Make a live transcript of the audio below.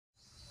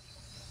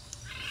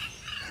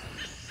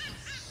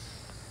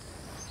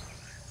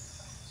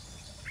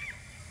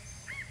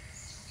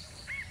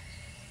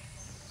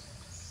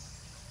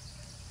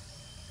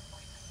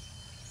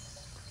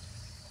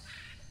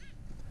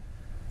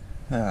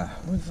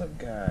What's up,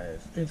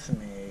 guys? It's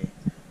me,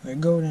 the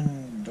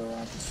Golden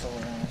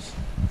Dilophosaurus.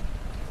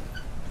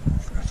 I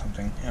forgot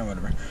something. Yeah,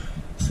 whatever.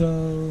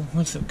 So,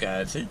 what's up,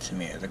 guys? It's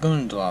me, the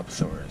Golden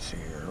Dilophosaurus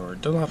here, or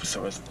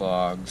Dilophosaurus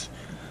Vlogs.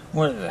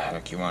 What the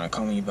heck you want to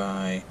call me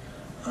by?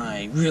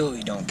 I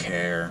really don't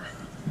care,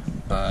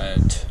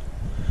 but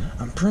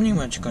I'm pretty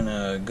much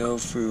gonna go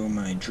through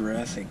my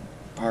Jurassic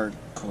Park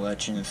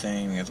collection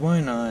thing, because why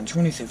not?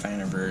 25th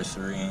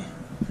anniversary.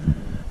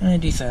 And I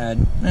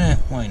decided,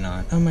 why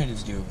not? I might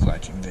just do a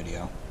collection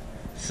video.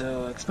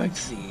 So expect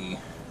to see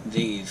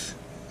these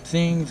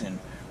things and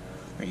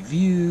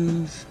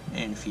reviews,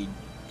 and if you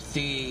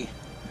see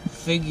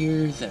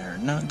figures that are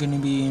not going to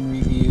be in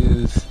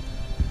reviews,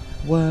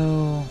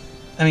 well,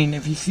 I mean,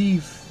 if you see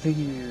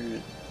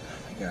figures,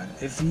 oh my god,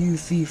 if you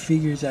see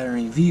figures that are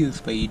in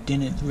reviews but you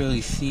didn't really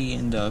see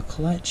in the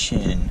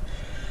collection,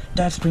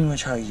 that's pretty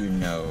much how you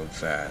know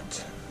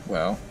that,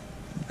 well,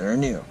 they're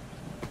new.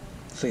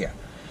 So yeah.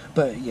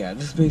 But yeah,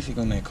 this is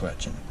basically my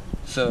collection.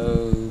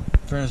 So,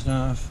 first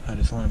off, I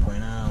just want to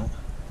point out,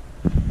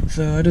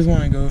 so I just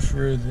want to go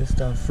through this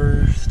stuff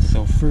first.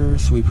 So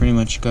first, we pretty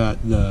much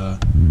got the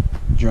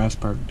Jurassic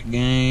Park the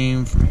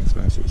game from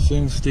Xbox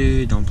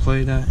 360. Don't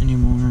play that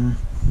anymore.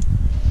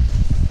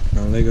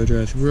 No Lego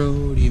Jurassic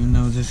Road, even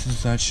though this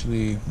is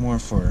actually more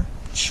for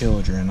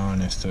children,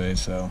 honestly.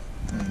 So,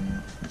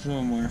 it's a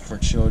little more for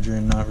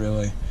children, not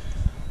really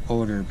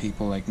older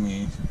people like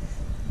me.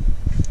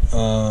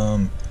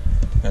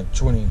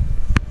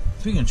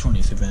 Speaking of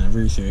 25th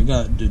anniversary, I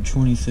got the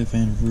 25th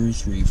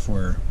anniversary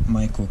for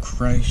Michael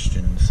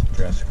Crichton's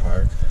Jurassic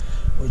Park,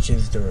 which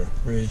is the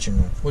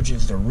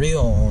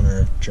real owner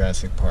of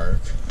Jurassic Park.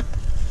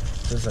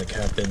 This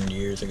happened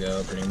years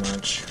ago, pretty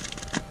much.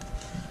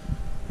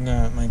 I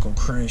got Michael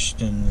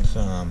Crichton's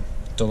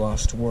The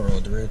Lost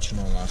World, the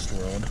original Lost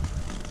World.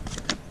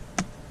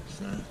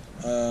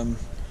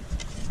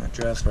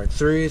 Jurassic Park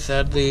 3,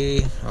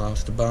 sadly, I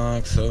lost the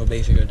box, so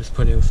basically I just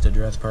put it with the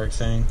Jurassic Park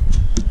thing.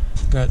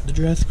 Got the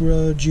Jurassic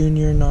World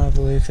Junior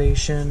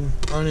novelization.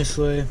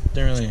 Honestly,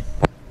 Junior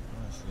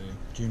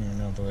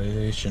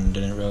novelization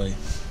didn't really,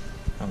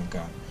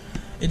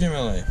 it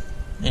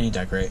ain't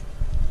that great.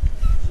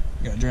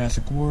 Got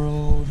Jurassic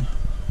World,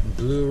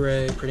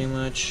 Blu-ray, pretty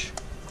much.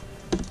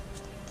 I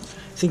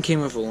think it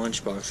came with a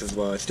lunchbox as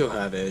well. I still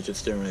have it, I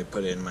just didn't really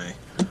put it in my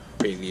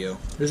review.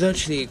 There's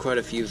actually quite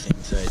a few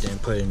things that I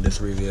didn't put in this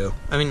review.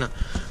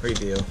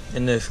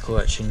 In this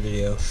collection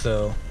video.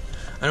 So,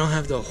 I don't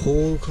have the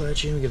whole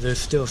collection because there's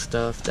still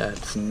stuff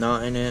that's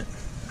not in it.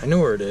 I know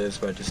where it is,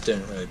 but I just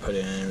didn't really put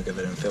it in because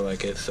I didn't feel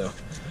like it, so.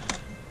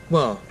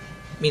 Well,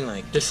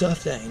 the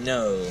stuff that I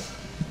know,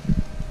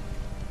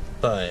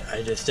 but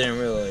I just didn't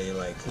really,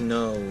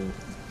 know.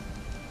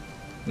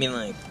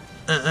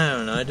 I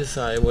don't know, I just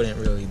thought it wouldn't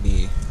really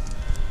be.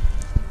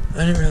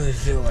 I didn't really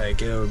feel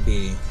like it would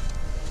be.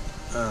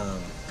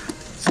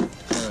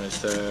 What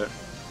is that?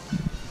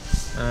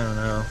 I don't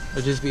know.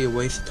 It'd just be a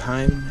waste of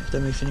time, if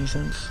that makes any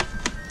sense.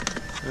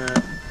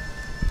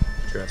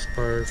 Jurassic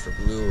Park for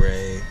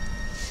Blu-ray.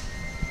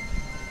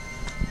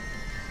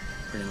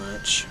 Pretty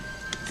much.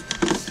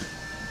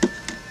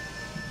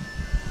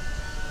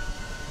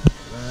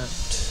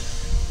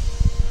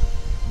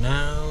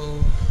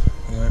 Now,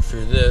 we went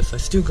through this. I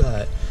still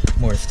got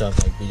more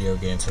stuff like video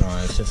games and all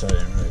that. It's just I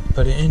didn't really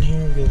put it in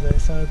here because I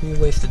thought it'd be a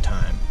waste of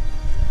time.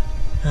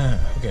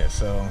 Okay,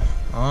 so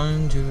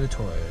on to the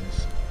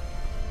toys.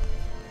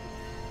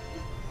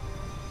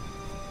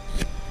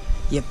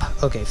 Yep,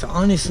 okay, so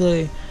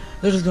honestly,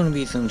 there's just gonna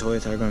be some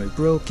toys that are gonna be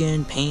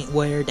broken, paint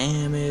wear,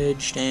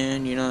 damaged,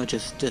 and,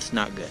 just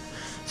not good.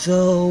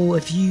 So,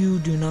 if you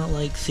do not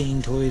like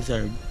seeing toys that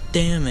are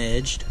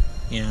damaged,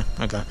 yeah,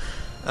 okay,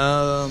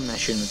 I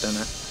shouldn't have done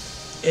that.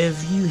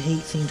 If you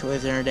hate seeing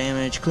toys that are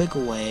damaged, click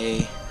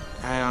away.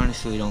 I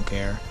honestly don't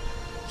care.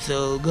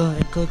 So go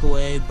ahead, click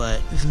away,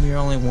 but this is your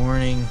only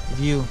warning.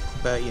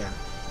 But yeah.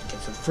 Okay,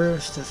 so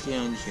first, let's get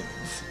on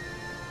humans.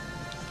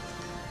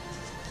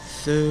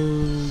 So,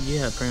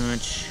 yeah, pretty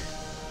much.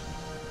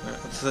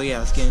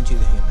 Let's get into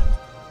the humans.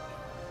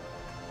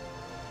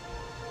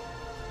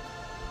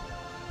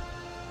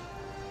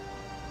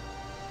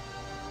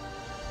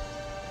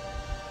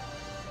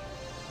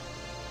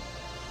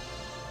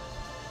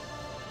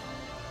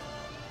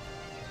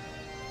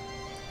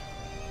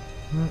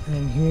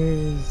 And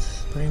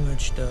here's pretty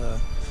much the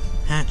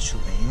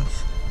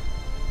hatchlings.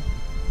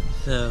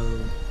 So,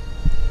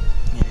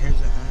 yeah, here's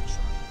the hatchling.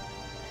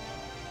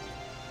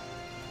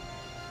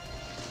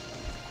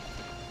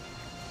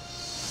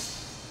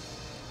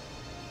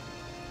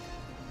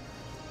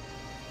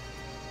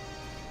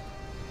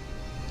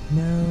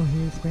 Now,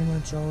 here's pretty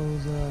much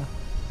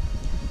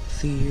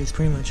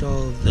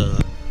all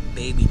the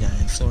baby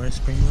dinosaurs,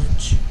 pretty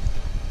much.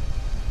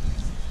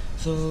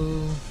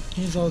 So,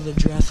 here's all the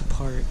Jurassic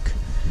Park,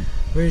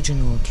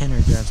 original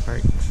Kenner Jurassic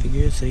Park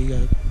figures. So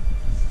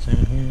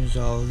here's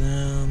all of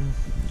them.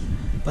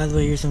 By the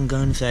way, here's some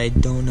guns I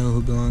don't know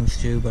who belongs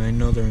to, but I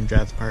know they're in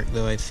Jurassic Park,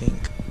 though, I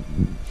think.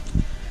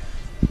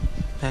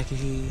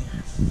 Packaging,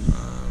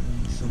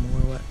 some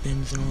more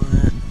weapons and all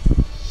that.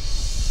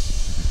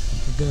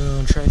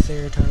 the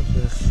Triceratops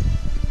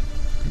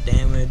with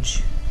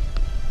damage.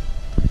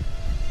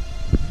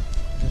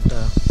 Got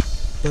the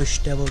Bush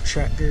Devil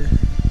Tracker.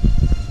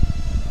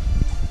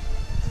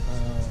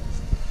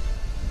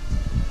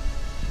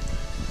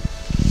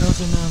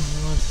 Also now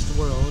he wants the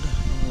world. I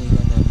don't really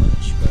got that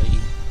much, but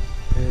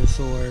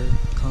Parasaur,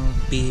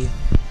 Compy.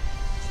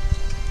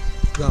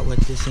 Got what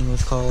this thing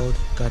was called.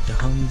 Got the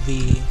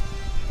Humvee.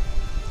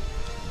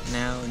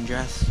 Now in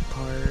Jurassic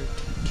Park,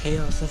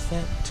 Chaos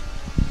Effect.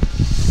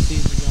 See,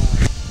 we got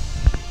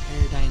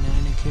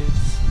Paradynamicus.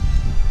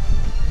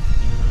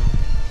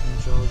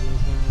 All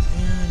these guys.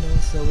 And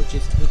also, which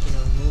is taking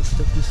up most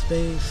of the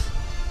space,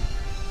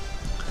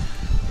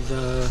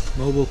 the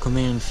mobile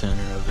command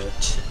center of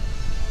it.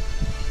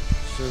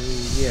 So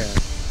yeah,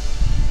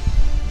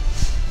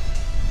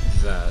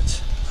 that.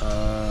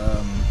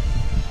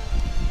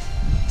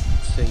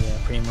 So yeah,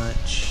 pretty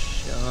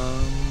much.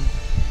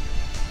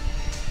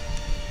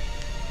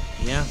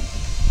 Yeah.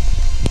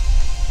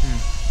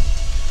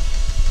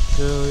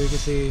 So you can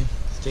see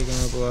it's taking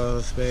up a lot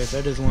of space.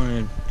 I just want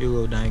to do a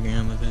little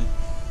diagram of it.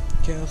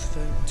 Chaos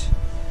Effect.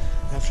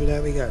 After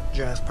that, we got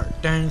Jurassic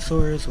Park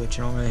dinosaurs, which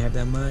I don't really have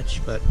that much,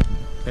 but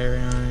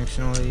Baryonyx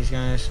and all these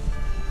guys.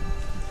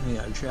 We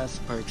got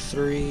Jurassic Park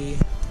 3.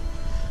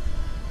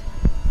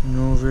 And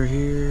over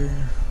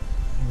here,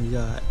 we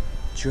got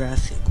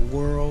Jurassic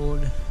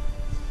World.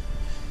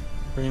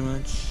 Pretty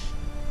much.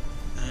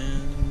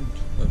 And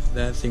with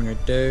that thing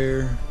right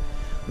there,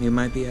 you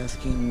might be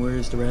asking,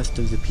 where's the rest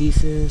of the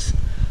pieces?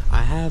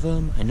 I have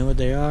them. I know what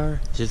they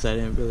are. It's just I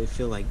didn't really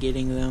feel like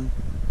getting them.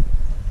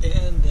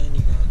 And then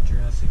you got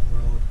Jurassic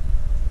World,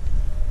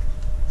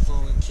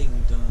 Fallen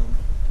Kingdom.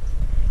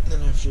 And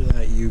then after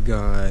that, you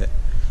got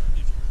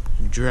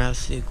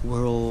Jurassic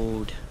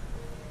World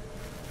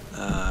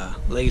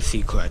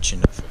Legacy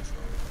Collection.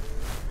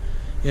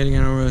 Yeah,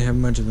 again, I don't really have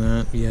much of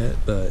that yet,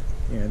 but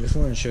yeah, I just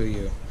want to show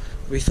you.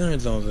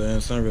 Besides all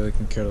this, I really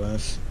can care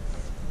less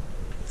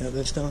about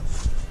this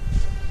stuff.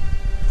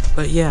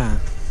 But yeah,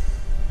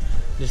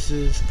 this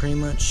is pretty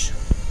much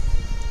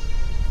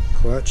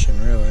collection,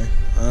 really.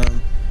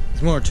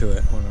 There's more to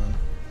it. Hold on.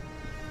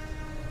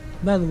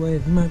 By the way,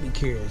 if you might be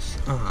curious,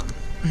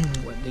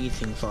 what these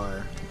things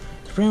are,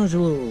 it's pretty much a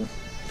little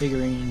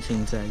figurine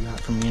things that I got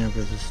from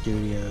Universal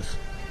Studios.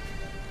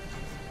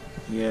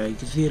 Yeah, you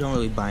can see I don't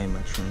really buy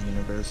much from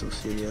Universal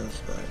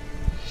Studios, but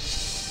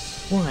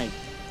well, I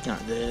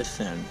got this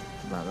and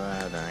blah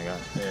blah, then I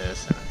got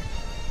this and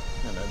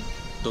I got a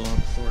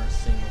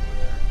Dilophosaurus thing over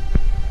there.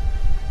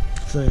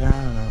 So yeah, I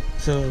don't know.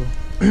 So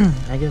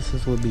I guess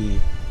this would be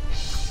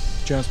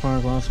Jurassic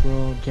Park, Lost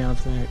World, Chaos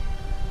Effect,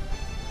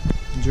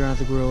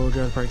 Jurassic World,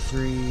 Jurassic Park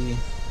 3,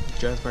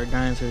 Jurassic Park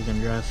Dinosaurs,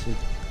 and Jurassic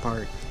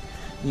Park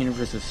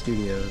Universal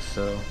Studios.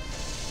 So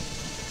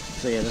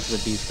yeah, that's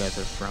what these guys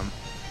are from.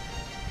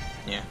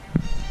 Yeah.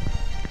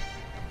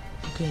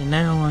 Okay,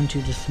 now on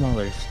to the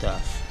smaller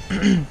stuff.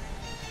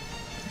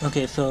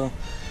 Okay, so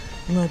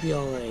you might be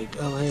all like,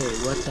 oh hey,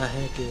 what the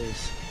heck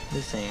is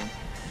this thing?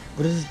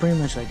 But this is pretty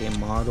much like a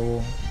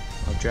model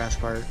of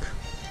Jurassic Park.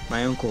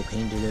 My uncle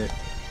painted it.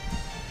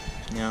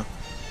 Yeah.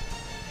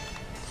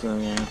 So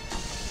yeah,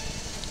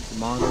 the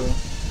model.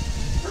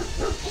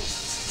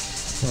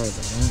 Sorry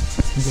about that.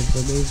 Okay,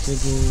 so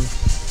basically,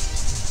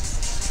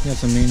 got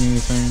some menu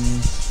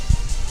things.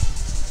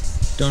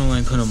 Don't know why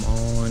I put them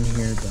all in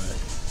here, but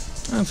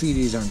honestly,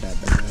 these aren't that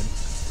bad.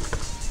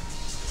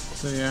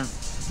 So yeah,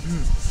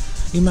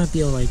 you might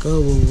be all like,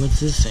 oh, well, what's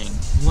this thing?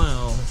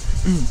 Well,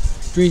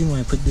 the reason why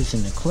I put this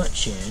in the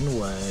collection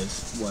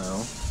was,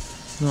 well,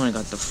 I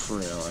got the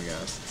frill, I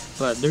guess.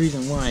 But the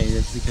reason why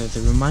is because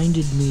it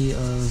reminded me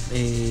of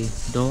a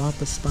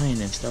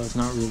Dilophosaurus that was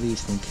not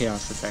released from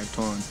Chaos Effect.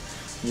 Hold on,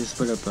 I just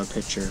put up a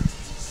picture.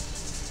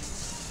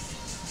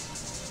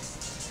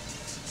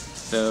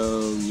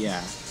 So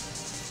yeah.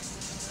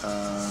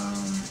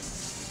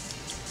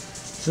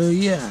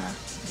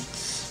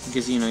 It's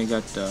because you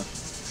got the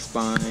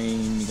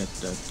spine, you got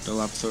the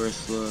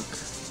Dilophosaurus look.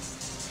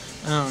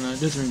 I don't know, it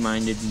just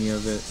reminded me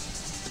of it.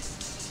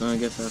 So I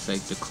guess that's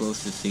like the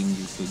closest thing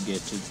you could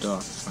get to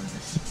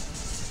Dilophosaurus.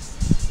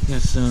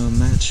 Got some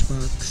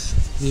Matchbox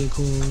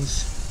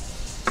vehicles,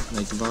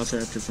 like the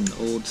Velociraptor from the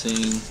old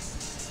thing.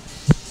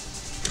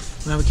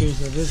 Now I'm curious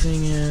what this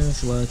thing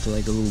is. Well, it's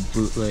like a little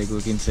bootleg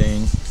looking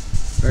thing.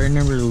 I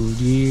remember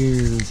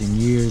years and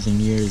years and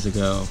years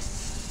ago,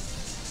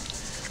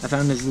 I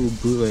found this little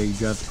bootleg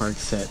Jurassic Park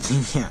set.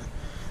 Yeah,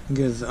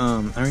 because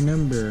I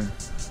remember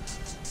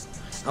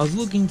I was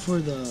looking for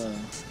the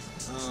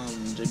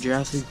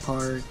Jurassic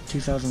Park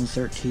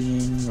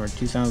 2013 or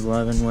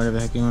 2011, whatever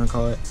the heck you want to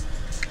call it.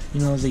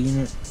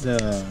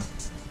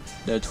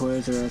 The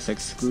Toys R Us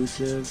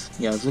exclusives.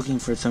 Yeah, I was looking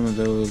for some of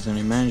those, and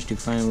I managed to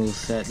find a little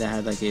set that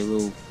had like a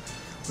little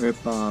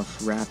rip-off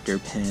raptor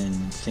pen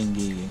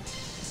thingy.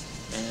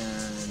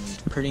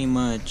 And pretty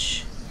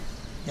much,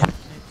 yeah, I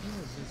think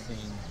it was this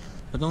thing.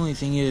 But the only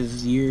thing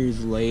is,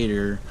 years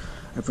later,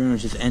 I pretty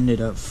much just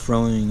ended up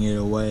throwing it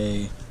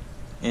away.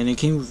 And it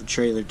came with a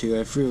trailer too.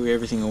 I threw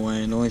everything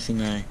away, and the only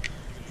thing I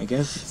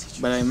guess,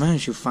 but I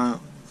managed to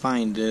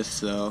find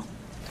this though.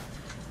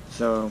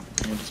 So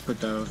I just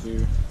put that over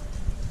here.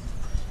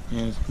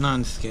 And it's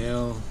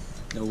non-scale.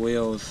 The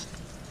wheels,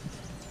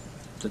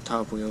 the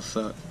top wheels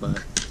suck,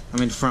 but I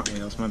mean the front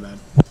wheels, my bad.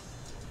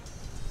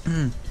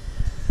 And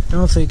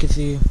also you can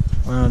see,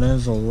 wow,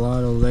 there's a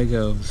lot of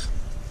Legos,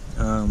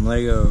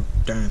 Lego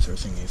dinosaur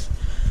thingies.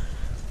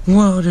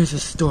 Well, there's a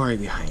story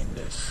behind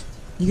this.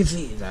 You can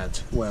see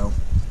that, well,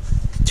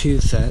 2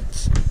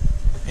 sets,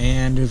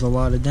 and there's a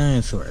lot of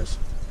dinosaurs.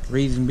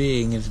 Reason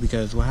being is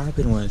because what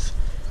happened was,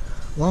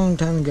 a long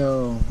time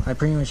ago, I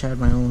pretty much had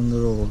my own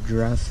little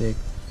Jurassic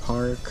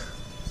Park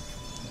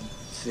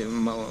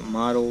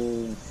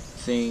model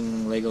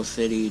thing, Lego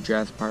City,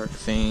 Jurassic Park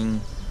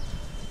thing,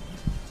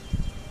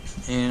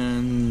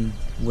 and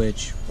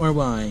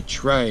I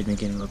tried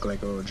making it look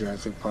like a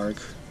Jurassic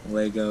Park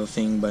Lego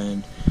thing,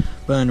 but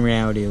in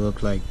reality it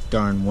looked like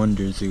darn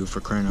Wonder Zoo, for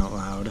crying out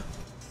loud.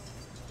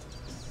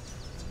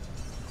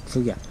 So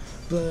yeah,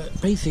 but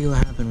basically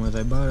what happened was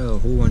I bought a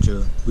whole bunch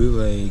of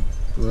bootleg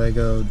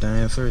Lego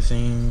dinosaur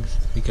things,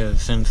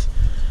 because since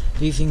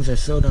these things are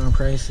so darn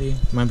pricey, you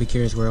might be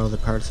curious where all the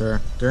parts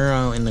are. They're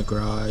out in the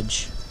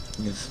garage,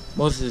 because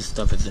most of this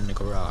stuff is in the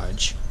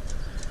garage.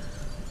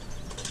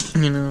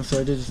 You know,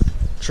 so I just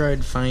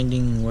tried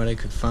finding what I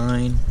could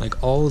find.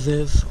 Like all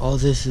this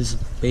is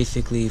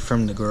basically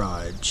from the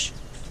garage.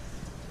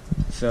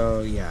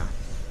 So yeah,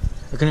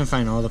 I couldn't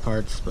find all the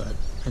parts, but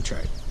I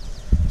tried.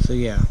 So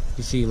yeah,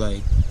 you see,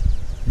 like,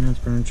 that's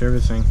pretty much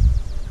everything.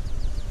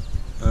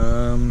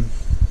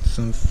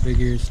 Some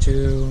figures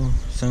too.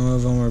 Some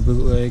of them are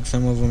bootleg,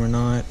 some of them are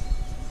not.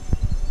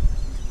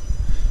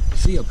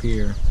 See up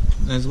here,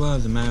 as well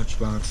as the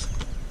Matchbox.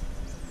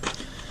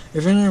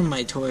 If you remember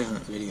my toy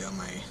hunt video,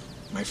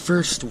 my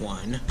first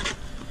one,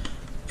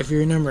 if you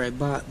remember, I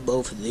bought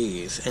both of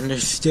these, and they're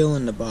still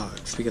in the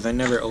box because I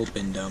never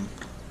opened them,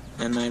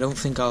 and I don't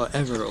think I'll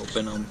ever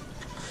open them.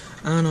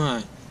 I don't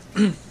know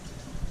why.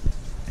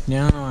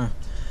 Yeah, I don't know why.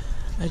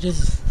 I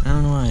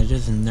don't know why. I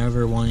just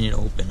never wanted to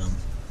open them.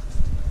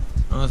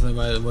 Also,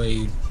 by the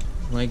way,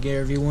 like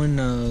everyone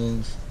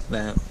knows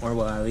that, or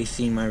well, at least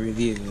seen my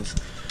reviews,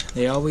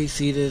 they always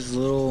see this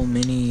little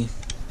mini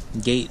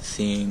gate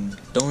thing.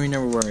 Don't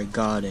remember where I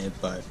got it,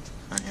 but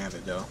I have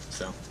it though.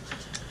 So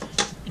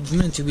it's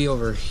meant to be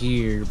over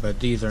here, but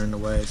these are in the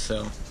way.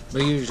 So,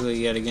 but usually,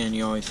 yet again,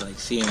 you always like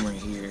see them right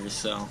here.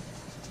 So,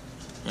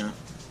 yeah.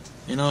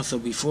 And also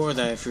before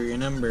that, if you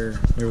remember,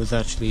 there was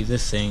actually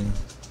this thing.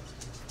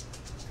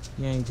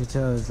 Yeah, you can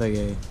tell it's like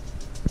a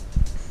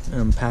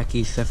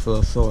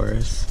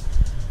Pachycephalosaurus,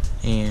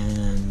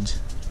 and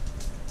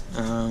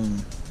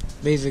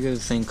basically the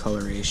same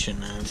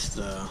coloration as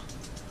the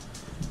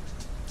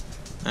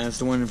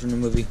one from the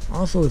movie.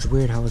 Also, it's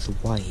weird how it's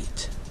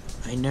white.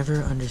 I never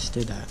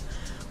understood that.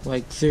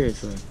 Like,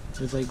 seriously,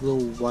 there's like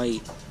little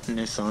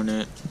whiteness on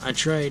it. I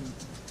tried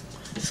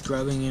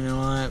scrubbing it a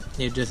lot,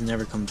 it just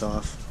never comes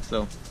off.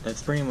 So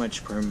that's pretty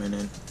much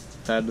permanent,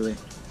 sadly.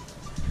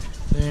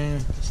 There,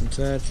 some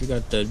sets. You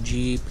got the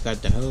Jeep, you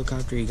got the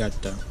helicopter, you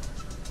got the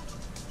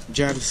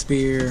Jab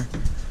Spear,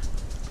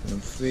 the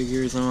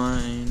figures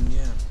on,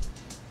 yeah.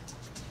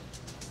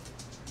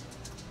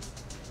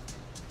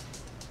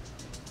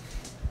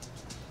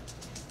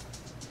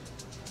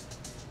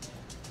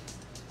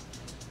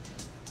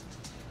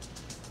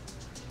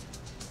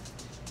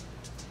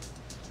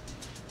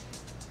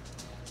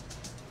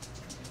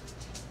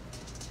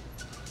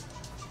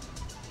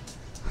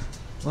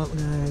 Well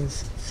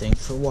guys,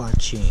 thanks for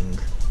watching,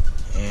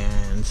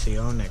 and see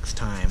y'all next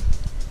time.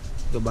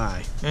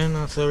 Goodbye. And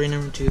also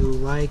remember to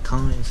like,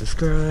 comment, and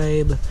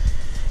subscribe,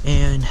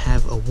 and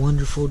have a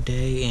wonderful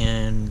day,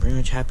 and pretty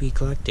much happy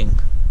collecting.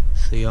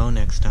 See y'all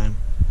next time.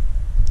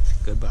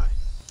 Goodbye.